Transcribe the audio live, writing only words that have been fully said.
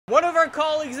One of our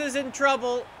colleagues is in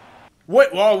trouble.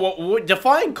 What? What?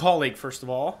 Define colleague, first of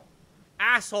all.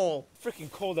 Asshole.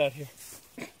 Freaking cold out here.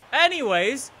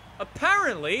 Anyways,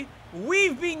 apparently,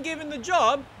 we've been given the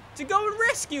job to go and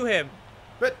rescue him.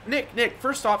 But Nick,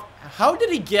 first off, how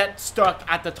did he get stuck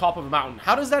at the top of a mountain?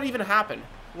 How does that even happen?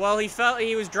 Well,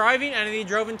 he was driving and he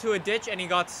drove into a ditch and he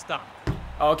got stuck.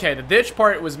 Okay, the ditch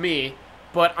part was me,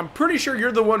 but I'm pretty sure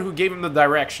you're the one who gave him the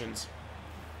directions.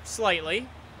 Slightly,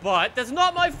 but that's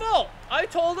not my fault. I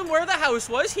told him where the house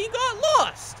was, he got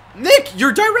lost. Nick,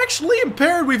 you're directionally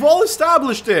impaired. We've all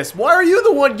established this. Why are you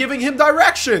the one giving him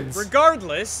directions?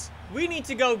 Regardless, we need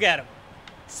to go get him.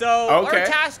 So, our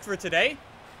task for today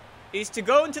is to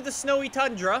go into the snowy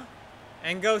tundra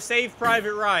and go save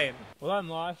Private Ryan. Well, I'm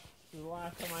lost. The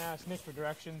last time I asked Nick for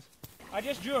directions, I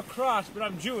just drew a cross, but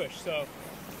I'm Jewish, so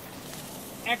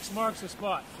X marks the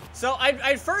spot. So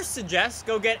I'd first suggest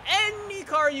go get any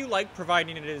car you like,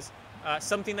 providing it is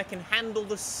something that can handle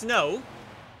the snow,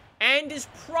 and is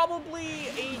probably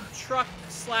a truck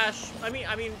slash. I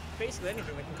mean, basically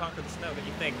anything that can conquer the snow that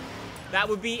you think. That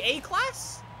would be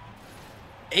A-class.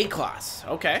 A-class.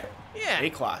 Okay. Yeah.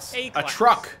 A-class. A-class. A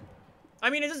truck. I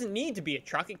mean, it doesn't need to be a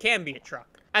truck. It can be a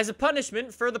truck. As a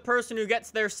punishment for the person who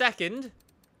gets there second,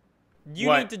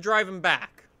 you need to drive him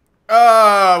back.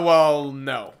 Well,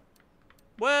 no.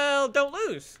 Well, don't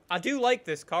lose. I do like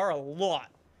this car a lot.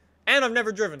 And I've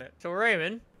never driven it. So,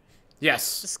 Raymond.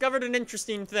 Yes. Discovered an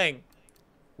interesting thing.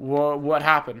 What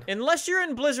happened? Unless you're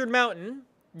in Blizzard Mountain,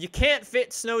 you can't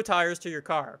fit snow tires to your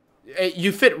car.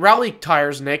 You fit rally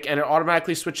tires, Nick, and it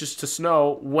automatically switches to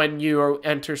snow when you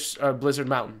enter Blizzard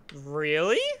Mountain.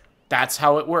 Really? That's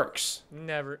how it works.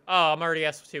 Never. Oh, I'm already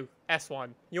S2. S1.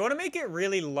 You want to make it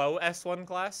really low S1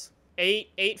 class?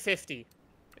 850.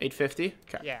 850?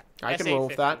 Okay. Yeah. I can roll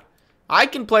with that. I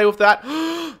can play with that.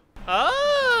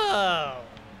 Oh!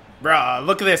 Bruh,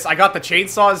 look at this. I got the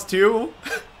chainsaws too.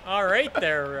 All right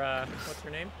there, what's her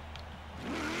name?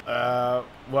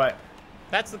 What?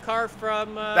 That's the car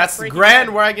from, That's the Grand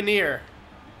Wagoneer.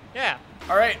 Yeah.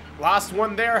 All right, last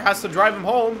one there has to drive him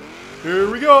home. Here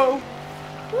we go.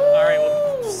 All right,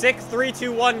 well, 6, 3,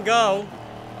 2, 1, go.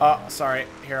 Sorry.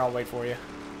 Here, I'll wait for you.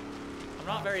 I'm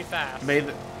not very fast.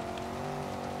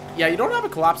 Yeah, you don't have a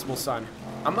collapsible sun.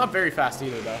 I'm not very fast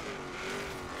either, though.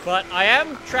 But I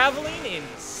am traveling in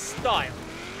style.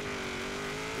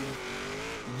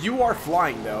 You are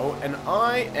flying, though, and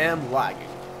I am lagging.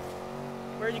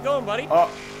 Where are you going, buddy?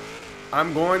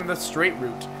 I'm going the straight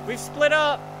route. We've split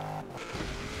up.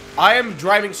 I am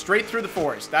driving straight through the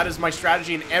forest. That is my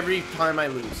strategy, and every time I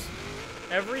lose.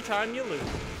 Every time you lose.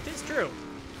 It's true.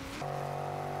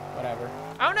 Whatever.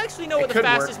 I don't actually know what the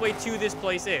fastest way to this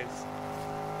place is.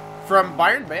 From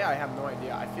Byron Bay, I have no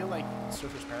idea. I feel like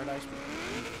Surfer's Paradise would be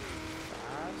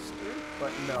faster,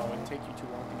 but no, it'd take you too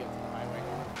long to get to the highway.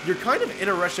 You're kind of in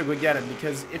a rush to go get him,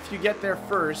 because if you get there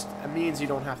first, it means you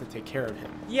don't have to take care of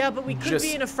him. Yeah, but we could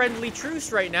be in a friendly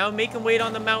truce right now, make him wait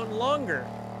on the mountain longer.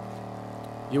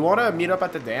 You want to meet up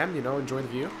at the dam, you know, enjoy the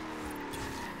view?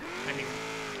 I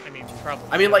mean, probably.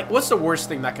 I mean, like, what's the worst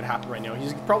thing that could happen right now?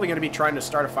 He's probably going to be trying to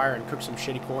start a fire and cook some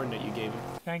shitty corn that you gave him.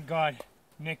 Thank God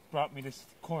Nick brought me this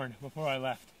corn before I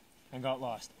left and got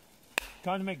lost.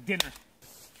 Time to make dinner.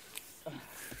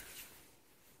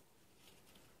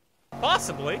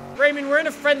 Possibly. Raymond, we're in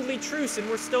a friendly truce and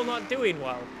we're still not doing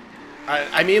well.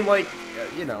 I mean, like,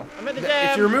 you know. I'm at the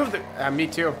dam. If you remove the... me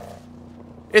too.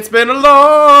 It's been a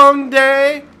long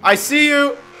day. I see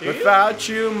you without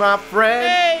you, my friend.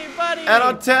 Hey, buddy. And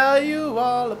I'll tell you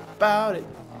all about it.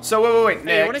 So, wait, Nick.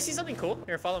 Hey, you want to see something cool?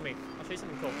 Here, follow me. I'll show you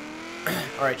something cool.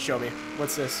 All right, show me.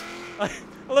 What's this? I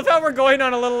love how we're going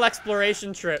on a little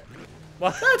exploration trip.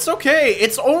 Well, that's okay.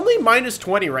 It's only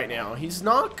 -20 right now. He's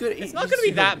not good. It's not going to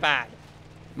be that bad.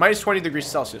 -20 degrees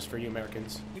Celsius for you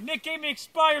Americans. Nick gave me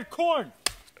expired corn.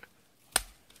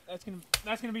 That's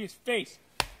gonna be his face.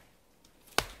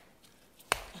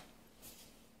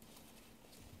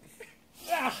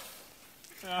 I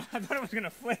thought it was gonna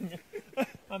fling.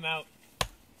 I'm out.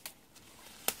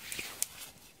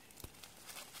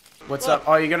 What's up?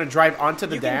 Oh, you're gonna drive onto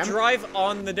the dam? You can drive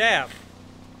on the dam.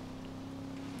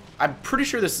 I'm pretty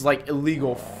sure this is like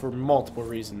illegal for multiple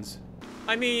reasons.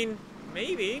 I mean,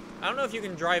 maybe. I don't know if you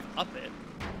can drive up it.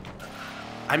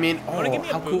 I mean, give me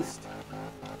a how boost? Cool.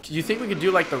 Do you think we could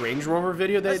do like the Range Rover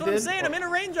video they did? That's what I'm saying. I'm in a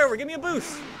Range Rover. Give me a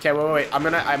boost. Okay, wait. I'm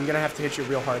gonna have to hit you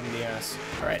real hard in the ass.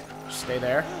 All right, just stay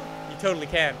there. You totally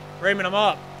can. Raymond, I'm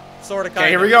up. Sort of. Okay,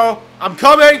 here we go. I'm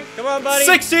coming. Come on, buddy.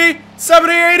 60,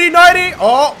 70, 80, 90.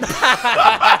 Oh.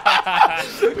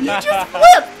 You just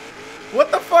flipped. What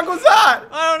the fuck was that?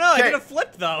 I don't know. I did a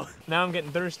flip though. Now I'm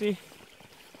getting thirsty.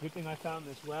 Good thing I found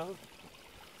this well.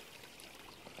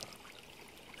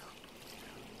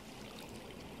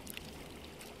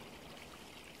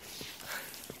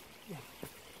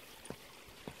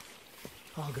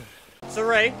 Oh, good. So,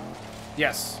 Ray,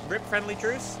 Yes. rip friendly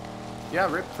truce?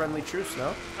 Yeah, rip friendly truce,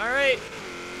 no? Alright.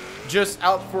 Just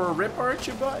out for a rip, aren't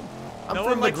you, bud? I'm No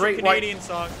from one the likes the Great Canadian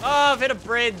song. Oh, I've hit a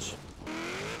bridge.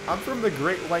 I'm from the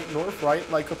Great White North, right?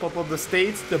 Like up of the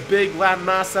States, the big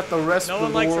landmass that the rest No of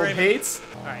one the likes world Raymond. hates.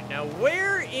 Alright, now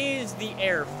where is the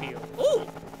airfield? Ooh!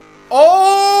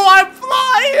 Oh, I'm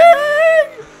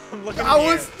flying! I'm looking at the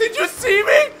air. Did you see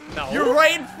me? No. You're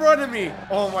right in front of me.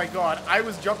 Oh my god, I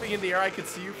was jumping in the air. I could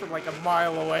see you from like a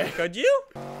mile away. Could you?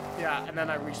 Yeah, and then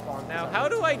I respawned. Now, how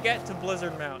do I get to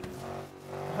Blizzard Mountain?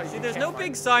 Oh, See, you there's can't no find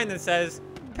big it. sign that says,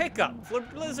 pick up for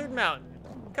Blizzard Mountain.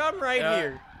 Come right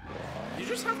here. You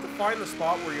just have to find the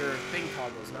spot where your thing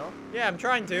toggles, no? Yeah, I'm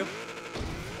trying to.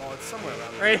 Well, it's somewhere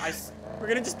around there. Right. We're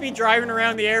gonna just be driving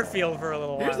around the airfield for a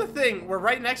little Here's while. the thing, we're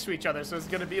right next to each other, so it's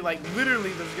gonna be like,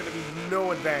 literally, there's gonna be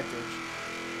no advantage.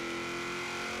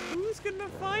 Who's gonna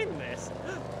find this?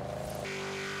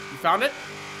 You found it?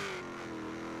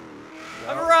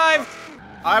 I've arrived!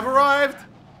 I've arrived!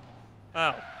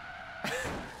 Oh.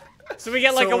 So we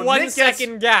get like So a 1 Nick gets-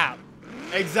 second gap.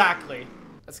 Exactly.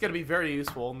 That's gonna be very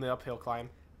useful in the uphill climb.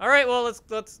 Alright, well,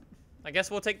 let's... I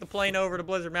guess we'll take the plane over to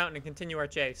Blizzard Mountain and continue our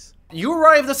chase. You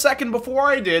arrived a second before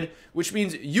I did, which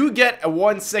means you get a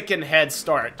 1 second head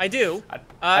start. I do.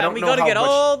 I don't and we know gotta how get much-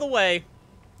 all the way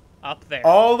up there.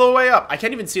 All the way up. I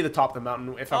can't even see the top of the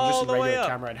mountain if I'm All just in the way regular up.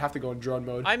 camera. I'd have to go in drone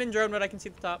mode. I'm in drone mode, I can see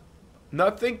the top.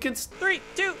 Nothing can... 3,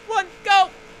 2, 1, go!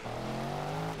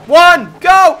 1,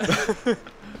 go!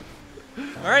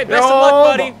 Alright, best of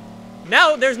luck, Yo, buddy.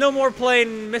 Now there's no more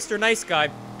playing Mr. Nice Guy.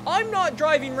 I'm not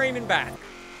driving Raymond back.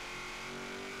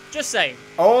 Just saying.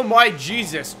 Oh my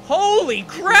Jesus. Holy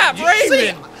crap, Did you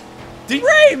say-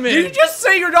 Raymond! Did you just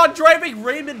say you're not driving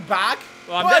Raymond back?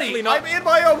 Well, I'm Buddy, definitely not. I'm in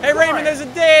my own Hey, car. Raymond, there's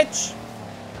a ditch!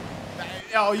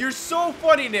 Oh, you're so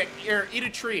funny, Nick. Here, eat a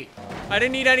tree. I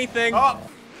didn't eat anything. Oh,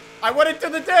 I went into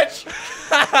the ditch.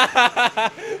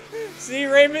 See,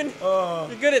 Raymond?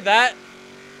 You're good at that.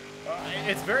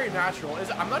 It's very natural.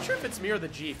 I'm not sure if it's me or the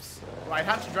Jeeps. Well, I'd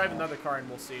have to drive another car and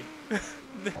we'll see.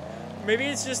 Maybe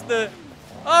it's just the...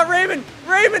 Oh, Raymond!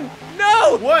 Raymond!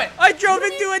 No! What? I drove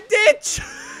into a ditch!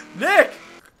 Nick!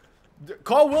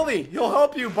 Call Willie. He'll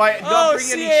help you by not Oh,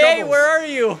 bringing any CAA, shovels. where are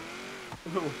you?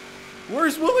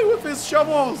 Where's Willie with his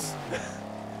shovels?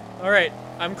 Alright,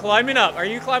 I'm climbing up. Are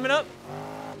you climbing up?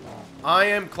 I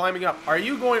am climbing up. Are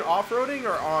you going off-roading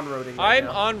or on-roading right I'm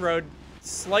now? on-road,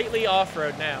 slightly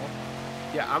off-road now.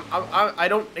 Yeah, I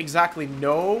don't exactly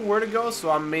know where to go, so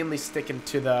I'm mainly sticking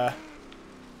to the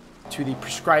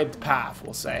prescribed path,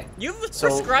 we'll say. You have a So-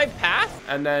 prescribed path?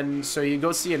 And then, so you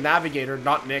go see a navigator,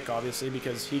 not Nick, obviously,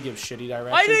 because he gives shitty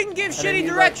directions. I didn't give And then shitty you,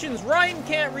 directions. Ryan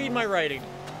can't read my writing.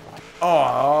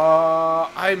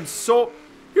 I'm so...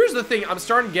 Here's the thing, I'm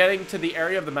starting getting to the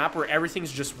area of the map where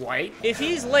everything's just white. If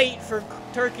he's late for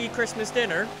turkey Christmas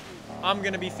dinner, I'm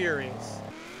gonna be furious.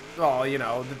 Oh, you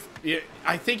know,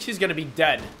 I think he's gonna be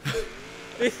dead.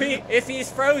 If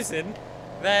he's frozen,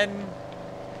 then...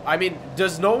 I mean,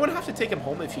 does no one have to take him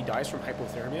home if he dies from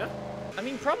hypothermia? I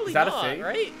mean, probably Is that a not, thing?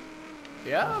 right?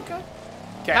 Yeah, okay.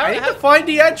 Okay, How- I need how- to find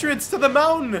the entrance to the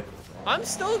mountain. I'm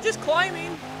still just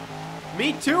climbing.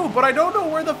 Me too, but I don't know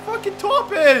where the fucking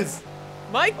top is.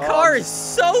 My car is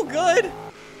so good.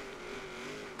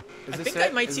 Is I this think it? I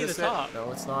might Is see the this it? top. No,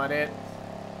 it's not it.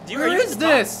 Do you Where are you at is the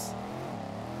top? this?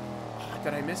 Oh,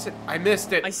 did I miss it? I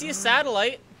missed it. I see a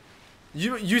satellite.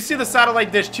 You see the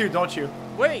satellite dish too, don't you?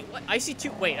 Wait, I see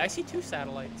two. Wait, I see two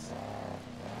satellites.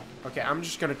 Okay, I'm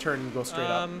just gonna turn and go straight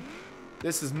up.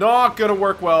 This is not gonna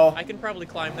work well. I can probably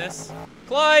climb this.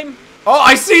 Climb! Oh,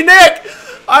 I see Nick!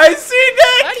 I see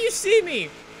How Nick! do you see me?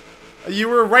 You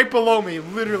were right below me,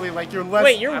 literally, like you're less.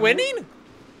 Wait, you're winning?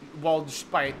 Well, just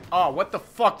by. Oh, what the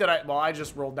fuck did I? Well, I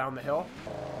just rolled down the hill.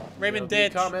 Raymond You'll be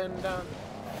ditch. coming down.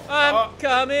 I'm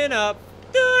coming up.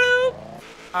 Doo-doo.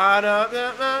 I don't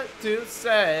know what to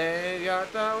say. Yeah,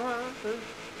 I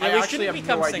we actually shouldn't have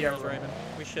become no idea. singers, Raymond.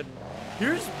 We shouldn't.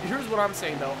 Here's what I'm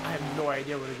saying though. I have no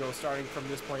idea where to go starting from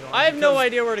this point on. I have no because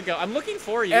idea where to go. I'm looking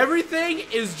for you. Everything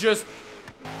is just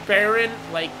barren,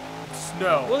 like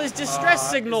snow. Well, his distress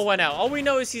signal is- went out. All we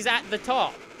know is he's at the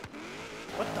top.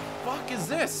 What the fuck is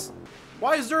this?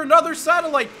 Why is there another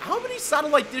satellite? How many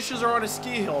satellite dishes are on a ski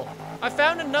hill? I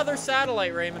found another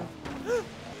satellite, Raymond.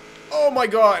 Oh my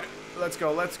god. Let's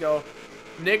go, let's go.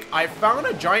 Nick, I found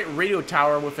a giant radio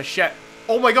tower with a shed.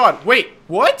 Oh my god, wait,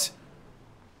 what?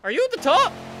 Are you at the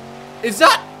top? Is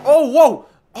that? Oh, whoa.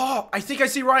 Oh, I think I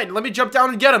see Ryan. Let me jump down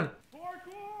and get him.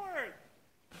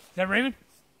 Is that Raymond?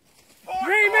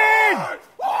 Raymond!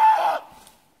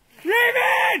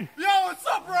 Raymond! Yo, what's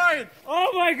up, Ryan?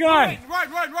 Oh my god!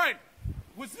 Right.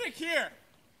 Was Nick here?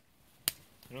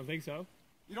 I don't think so.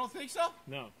 You don't think so?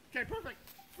 No. Okay, perfect.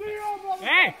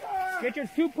 Hey! Get your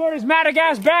 2 quarters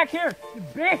Madagas back here, you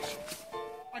bitch!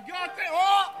 I got this.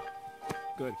 Oh!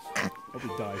 Good. Hope he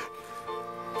dies.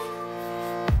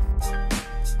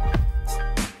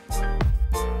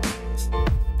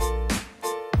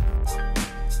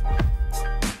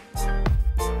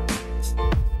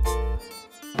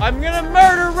 I'm gonna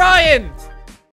murder Ryan!